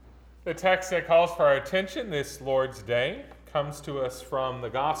The text that calls for our attention this Lord's Day comes to us from the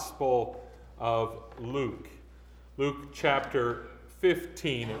Gospel of Luke. Luke chapter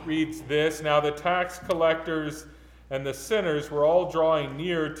 15. It reads this: Now the tax collectors and the sinners were all drawing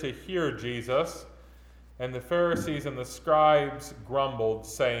near to hear Jesus, and the Pharisees and the scribes grumbled,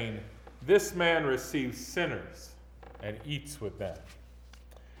 saying, This man receives sinners and eats with them.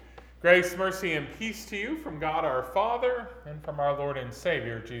 Grace, mercy, and peace to you from God our Father and from our Lord and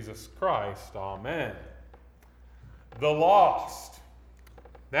Savior, Jesus Christ. Amen. The lost.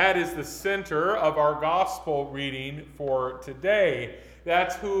 That is the center of our gospel reading for today.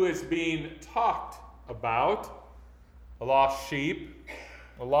 That's who is being talked about. A lost sheep,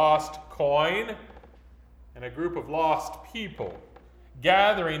 a lost coin, and a group of lost people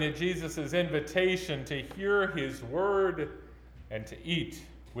gathering at Jesus' invitation to hear his word and to eat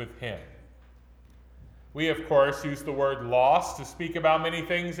with him. We, of course, use the word lost to speak about many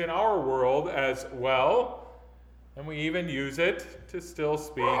things in our world as well, and we even use it to still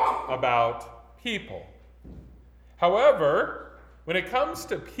speak about people. However, when it comes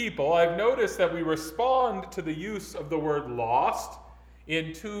to people, I've noticed that we respond to the use of the word lost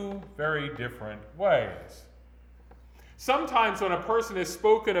in two very different ways. Sometimes when a person is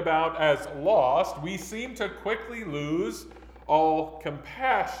spoken about as lost, we seem to quickly lose all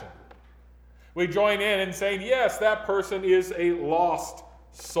compassion. We join in saying, yes, that person is a lost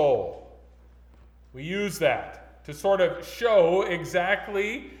soul. We use that to sort of show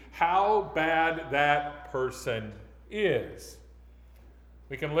exactly how bad that person is.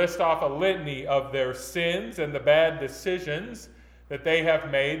 We can list off a litany of their sins and the bad decisions that they have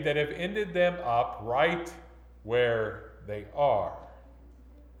made that have ended them up right where they are.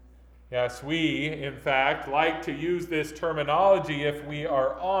 Yes, we, in fact, like to use this terminology, if we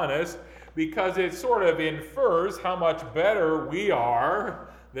are honest, because it sort of infers how much better we are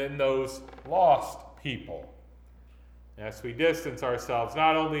than those lost people. Yes, we distance ourselves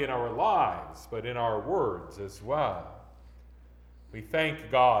not only in our lives, but in our words as well. We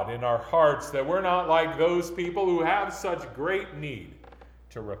thank God in our hearts that we're not like those people who have such great need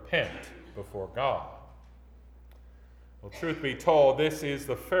to repent before God. Well, truth be told, this is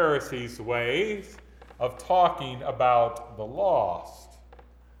the Pharisees' way of talking about the lost.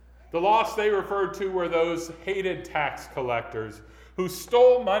 The lost they referred to were those hated tax collectors who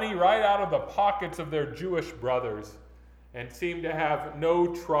stole money right out of the pockets of their Jewish brothers and seemed to have no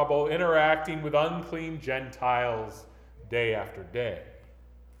trouble interacting with unclean Gentiles day after day.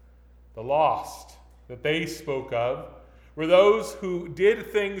 The lost that they spoke of were those who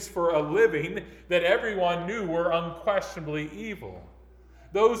did things for a living that everyone knew were unquestionably evil.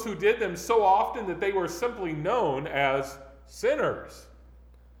 Those who did them so often that they were simply known as sinners.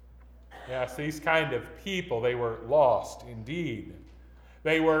 Yes, these kind of people, they were lost indeed.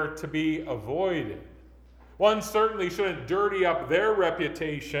 They were to be avoided. One certainly shouldn't dirty up their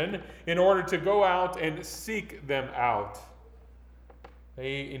reputation in order to go out and seek them out.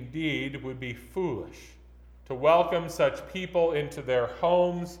 They indeed would be foolish to welcome such people into their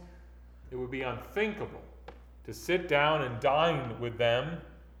homes. It would be unthinkable to sit down and dine with them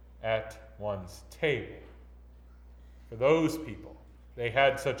at one's table. For those people, they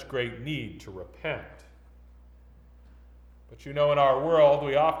had such great need to repent. But you know, in our world,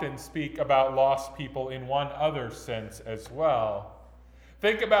 we often speak about lost people in one other sense as well.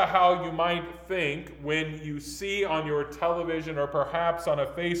 Think about how you might think when you see on your television or perhaps on a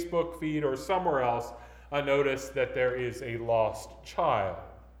Facebook feed or somewhere else a notice that there is a lost child.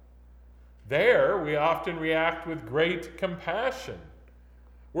 There, we often react with great compassion.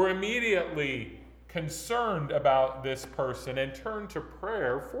 We're immediately concerned about this person and turn to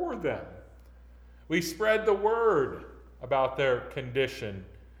prayer for them. We spread the word about their condition.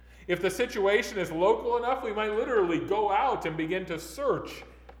 If the situation is local enough, we might literally go out and begin to search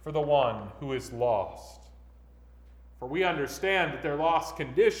for the one who is lost. For we understand that their lost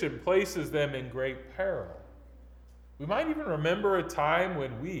condition places them in great peril. We might even remember a time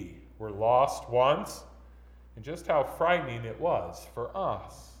when we were lost once and just how frightening it was for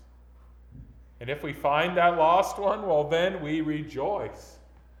us. And if we find that lost one, well, then we rejoice.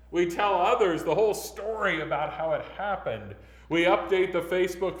 We tell others the whole story about how it happened. We update the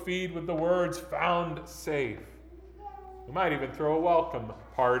Facebook feed with the words, "found safe." We might even throw a welcome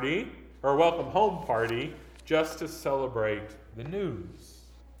party or a welcome home party just to celebrate the news.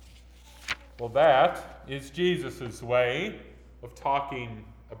 Well, that is Jesus' way of talking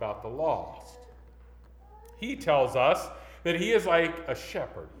about the lost. He tells us that he is like a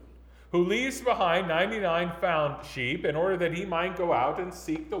shepherd who leaves behind 99 found sheep in order that he might go out and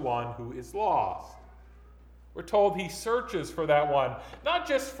seek the one who is lost. We're told he searches for that one, not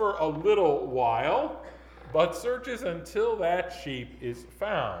just for a little while, but searches until that sheep is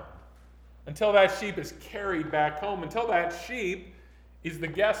found, until that sheep is carried back home, until that sheep is the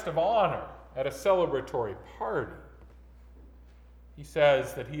guest of honor at a celebratory party. He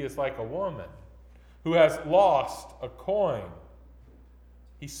says that he is like a woman who has lost a coin.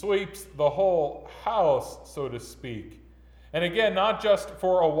 He sweeps the whole house, so to speak. And again, not just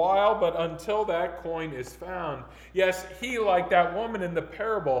for a while, but until that coin is found. Yes, he, like that woman in the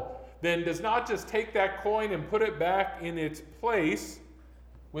parable, then does not just take that coin and put it back in its place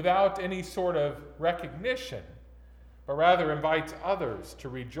without any sort of recognition, but rather invites others to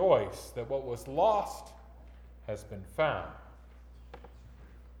rejoice that what was lost has been found.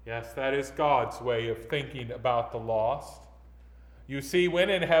 Yes, that is God's way of thinking about the lost. You see, when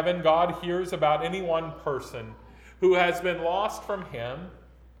in heaven God hears about any one person who has been lost from him,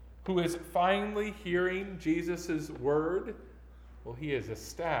 who is finally hearing Jesus' word, well, he is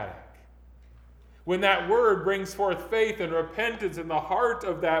ecstatic. When that word brings forth faith and repentance in the heart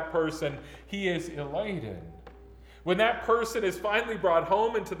of that person, he is elated. When that person is finally brought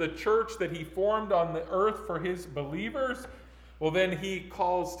home into the church that he formed on the earth for his believers, well, then he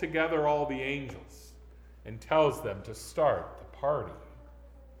calls together all the angels and tells them to start the party.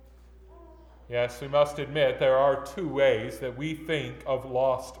 Yes, we must admit there are two ways that we think of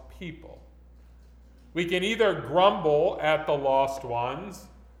lost people. We can either grumble at the lost ones,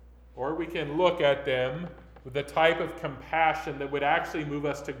 or we can look at them with the type of compassion that would actually move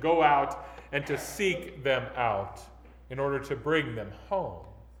us to go out and to seek them out in order to bring them home.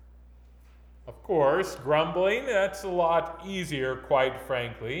 Of course, grumbling, that's a lot easier, quite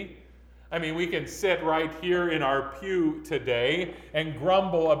frankly. I mean, we can sit right here in our pew today and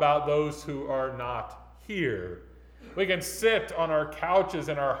grumble about those who are not here. We can sit on our couches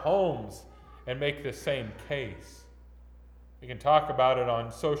in our homes and make the same case. We can talk about it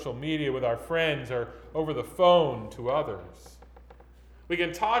on social media with our friends or over the phone to others. We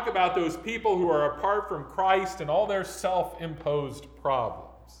can talk about those people who are apart from Christ and all their self-imposed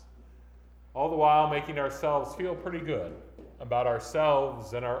problems, all the while making ourselves feel pretty good about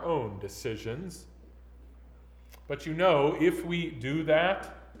ourselves and our own decisions. But you know, if we do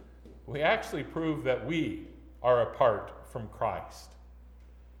that, we actually prove that we are apart from Christ.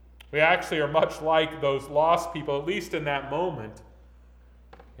 We actually are much like those lost people, at least in that moment.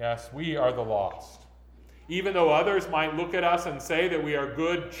 Yes, we are the lost. Even though others might look at us and say that we are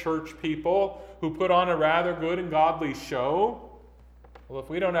good church people who put on a rather good and godly show, well, if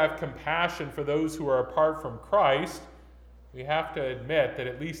we don't have compassion for those who are apart from Christ, we have to admit that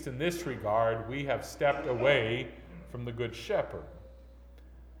at least in this regard, we have stepped away from the Good Shepherd.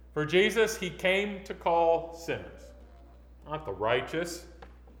 For Jesus, he came to call sinners, not the righteous.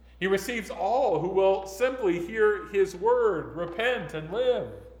 He receives all who will simply hear his word, repent, and live.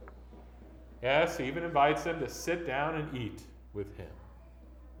 Yes, he even invites them to sit down and eat with him.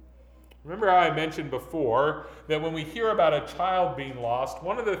 Remember how I mentioned before that when we hear about a child being lost,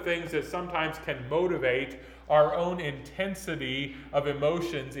 one of the things that sometimes can motivate our own intensity of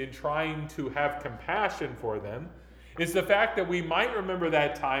emotions in trying to have compassion for them is the fact that we might remember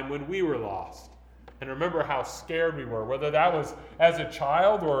that time when we were lost and remember how scared we were, whether that was as a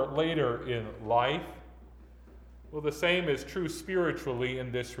child or later in life. Well, the same is true spiritually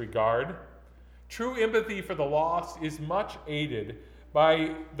in this regard. True empathy for the lost is much aided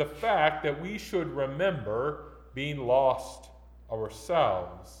by the fact that we should remember being lost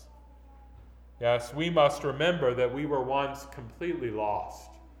ourselves. Yes, we must remember that we were once completely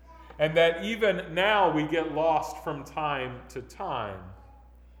lost, and that even now we get lost from time to time.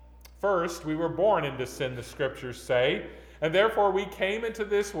 First, we were born into sin, the scriptures say, and therefore we came into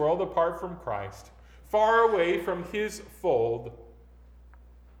this world apart from Christ, far away from his fold.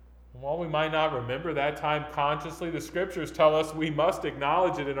 And while we might not remember that time consciously, the scriptures tell us we must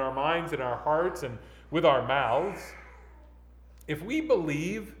acknowledge it in our minds, in our hearts, and with our mouths. If we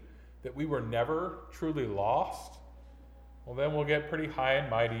believe that we were never truly lost, well, then we'll get pretty high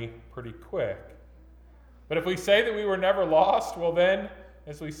and mighty pretty quick. But if we say that we were never lost, well then,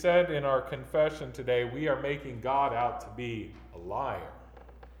 as we said in our confession today, we are making God out to be a liar.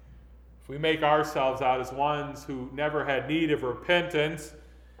 If we make ourselves out as ones who never had need of repentance,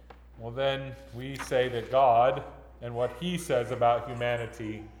 well then we say that God and what he says about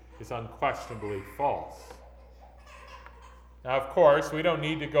humanity is unquestionably false. Now, of course, we don't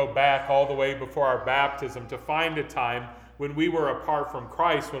need to go back all the way before our baptism to find a time when we were apart from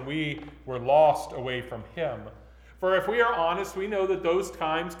Christ, when we were lost away from him. For if we are honest, we know that those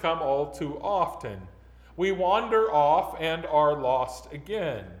times come all too often. We wander off and are lost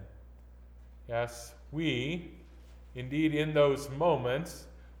again. Yes, we, indeed in those moments,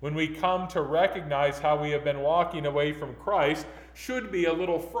 when we come to recognize how we have been walking away from Christ, should be a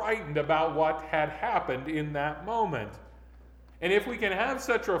little frightened about what had happened in that moment. And if we can have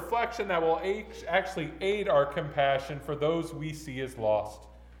such reflection, that will actually aid our compassion for those we see as lost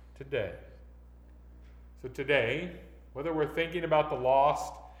today. So today, whether we're thinking about the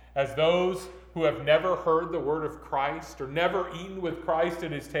lost as those who have never heard the word of Christ or never eaten with Christ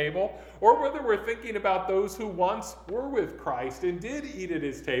at his table, or whether we're thinking about those who once were with Christ and did eat at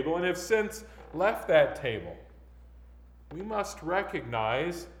his table and have since left that table, we must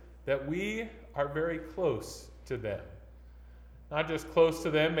recognize that we are very close to them. Not just close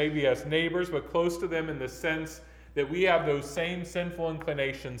to them, maybe as neighbors, but close to them in the sense that we have those same sinful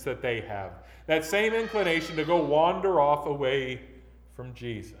inclinations that they have. That same inclination to go wander off away from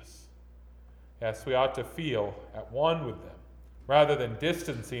Jesus. Yes, we ought to feel at one with them, rather than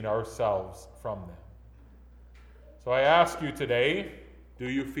distancing ourselves from them. So I ask you today, do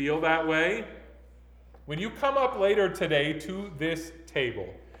you feel that way? When you come up later today to this table,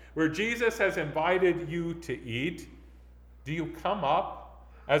 where Jesus has invited you to eat, do you come up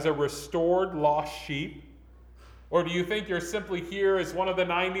as a restored lost sheep? Or do you think you're simply here as one of the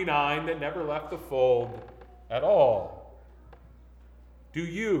 99 that never left the fold at all? Do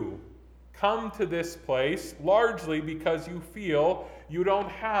you come to this place largely because you feel you don't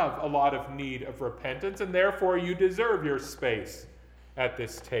have a lot of need of repentance and therefore you deserve your space at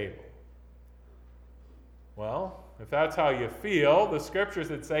this table? Well, if that's how you feel, the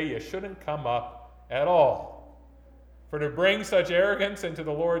scriptures would say you shouldn't come up at all. For to bring such arrogance into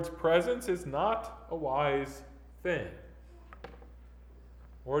the Lord's presence is not a wise thing.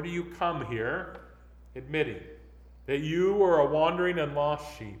 Or do you come here admitting that you are a wandering and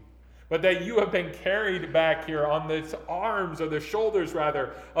lost sheep, but that you have been carried back here on the arms, or the shoulders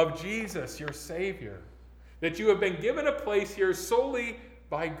rather, of Jesus, your Savior, that you have been given a place here solely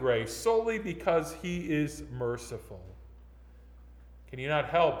by grace, solely because he is merciful? Can you not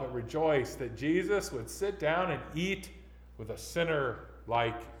help but rejoice that Jesus would sit down and eat with a sinner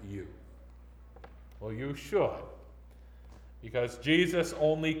like you? Well, you should, because Jesus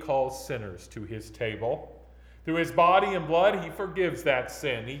only calls sinners to his table. Through his body and blood, he forgives that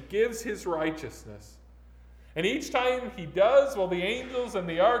sin. He gives his righteousness. And each time he does, well, the angels and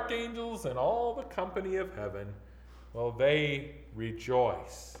the archangels and all the company of heaven, well, they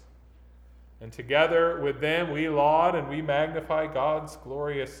rejoice. And together with them, we laud and we magnify God's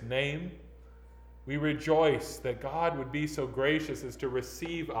glorious name. We rejoice that God would be so gracious as to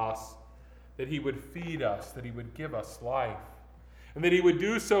receive us, that he would feed us, that he would give us life, and that he would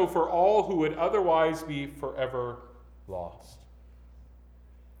do so for all who would otherwise be forever lost.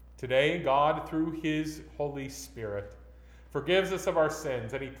 Today, God, through his Holy Spirit, forgives us of our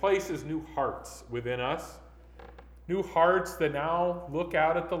sins, and he places new hearts within us, new hearts that now look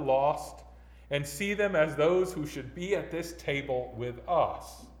out at the lost and see them as those who should be at this table with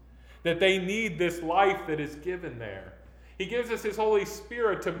us, that they need this life that is given there. He gives us his Holy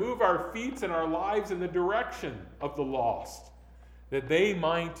Spirit to move our feet and our lives in the direction of the lost, that they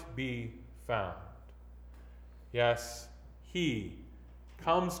might be found. Yes, he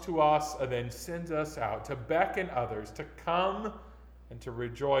comes to us and then sends us out to beckon others to come and to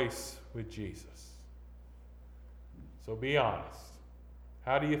rejoice with Jesus. So be honest.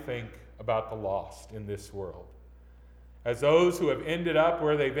 How do you think about the lost in this world? As those who have ended up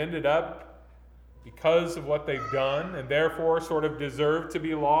where they've ended up because of what they've done and therefore sort of deserve to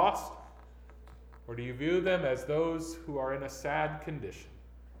be lost? Or do you view them as those who are in a sad condition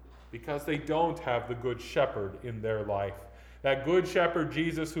because they don't have the good shepherd in their life, that good shepherd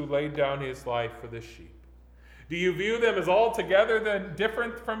Jesus who laid down his life for the sheep? Do you view them as altogether then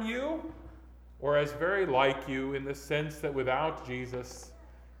different from you, or as very like you in the sense that without Jesus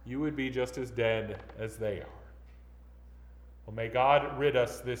you would be just as dead as they are? Well, may God rid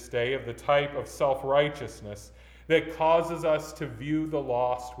us this day of the type of self-righteousness that causes us to view the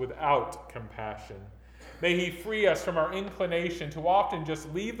lost without compassion. May he free us from our inclination to often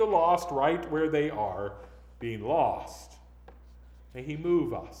just leave the lost right where they are, being lost. May he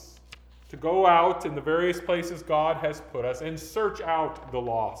move us to go out in the various places God has put us and search out the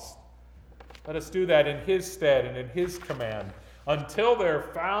lost. Let us do that in his stead and in his command until they're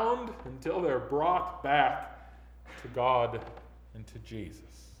found, until they're brought back to God and to Jesus.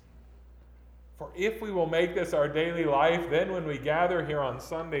 For if we will make this our daily life, then when we gather here on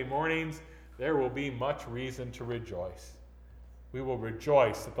Sunday mornings, there will be much reason to rejoice. We will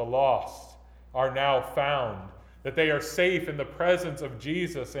rejoice that the lost are now found, that they are safe in the presence of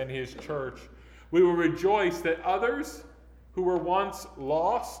Jesus and his church. We will rejoice that others who were once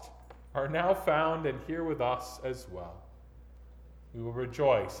lost are now found and here with us as well. We will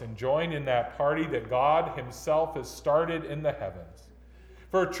rejoice and join in that party that God himself has started in the heavens.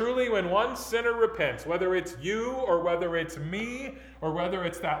 For truly, when one sinner repents, whether it's you or whether it's me or whether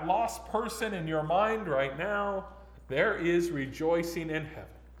it's that lost person in your mind right now, there is rejoicing in heaven.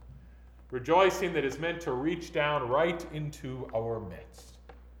 Rejoicing that is meant to reach down right into our midst.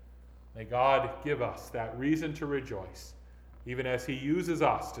 May God give us that reason to rejoice, even as he uses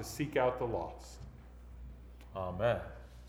us to seek out the lost. Amen.